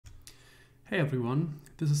Hey everyone,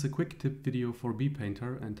 this is a quick tip video for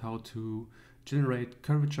BPaitner and how to generate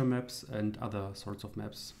curvature maps and other sorts of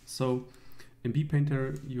maps. So in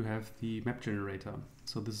BPaitner you have the map generator.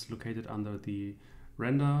 So this is located under the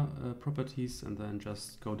render properties, and then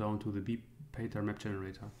just go down to the BPaitner map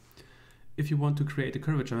generator. If you want to create a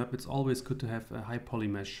curvature map, it's always good to have a high poly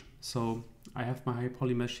mesh. So I have my high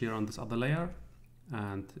poly mesh here on this other layer,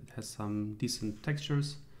 and it has some decent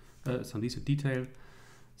textures, some decent detail.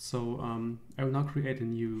 So I will now create a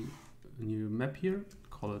new map here,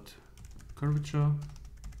 call it curvature.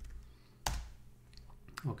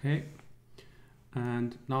 Okay,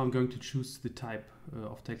 and now I'm going to choose the type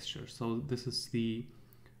of texture. So this is the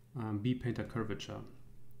BPaitner curvature.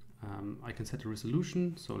 I can set a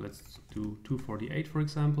resolution, so let's do 248 for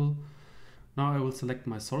example. Now I will select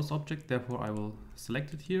my source object, therefore I will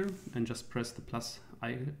select it here and just press the plus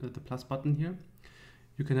button here.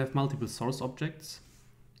 You can have multiple source objects,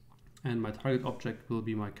 and my target object will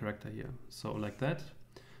be my character here. So like that,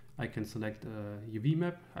 I can select a UV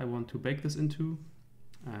map I want to bake this into,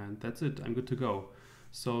 and that's it, I'm good to go.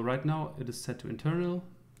 So right now it is set to internal,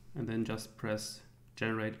 and then just press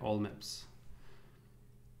generate all maps.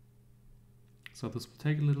 So this will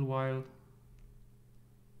take a little while,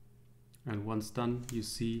 and once done you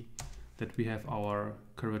see that we have our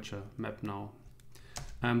curvature map now.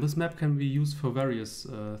 This map can be used for various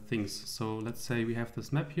things. So let's say we have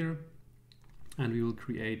this map here, and we will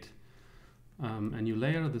create a new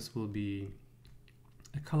layer. This will be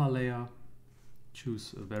a color layer.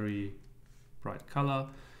 Choose a very bright color,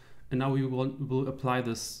 and now we will apply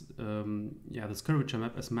this this curvature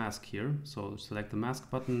map as mask here. So select the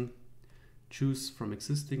mask button, choose from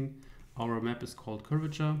existing. Our map is called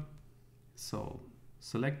curvature, so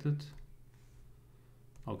select it.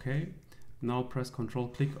 Okay. Now press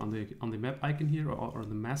Control-click on the map icon here, or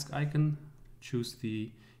the mask icon. Choose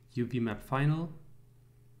the UV map final,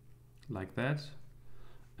 like that.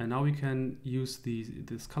 And now we can use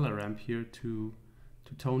this color ramp here to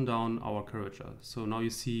tone down our curvature. So now you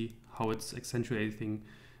see how it's accentuating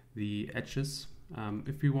the edges.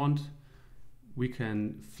 If we want, we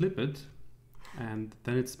can flip it, and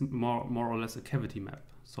then it's more or less a cavity map.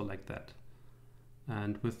 So like that.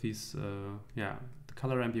 And with these, the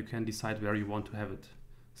color ramp, you can decide where you want to have it.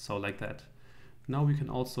 So like that. Now we can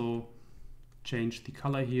also change the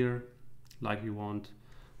color here like we want,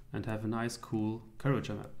 and have a nice cool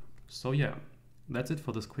curvature map. So yeah, that's it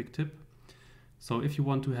for this quick tip. So if you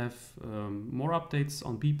want to have more updates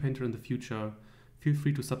on BPaitner in the future, feel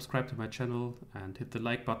free to subscribe to my channel and hit the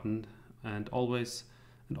like button, and also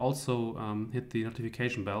hit the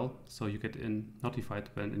notification bell so you get notified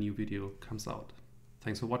when a new video comes out.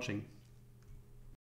 Thanks for watching.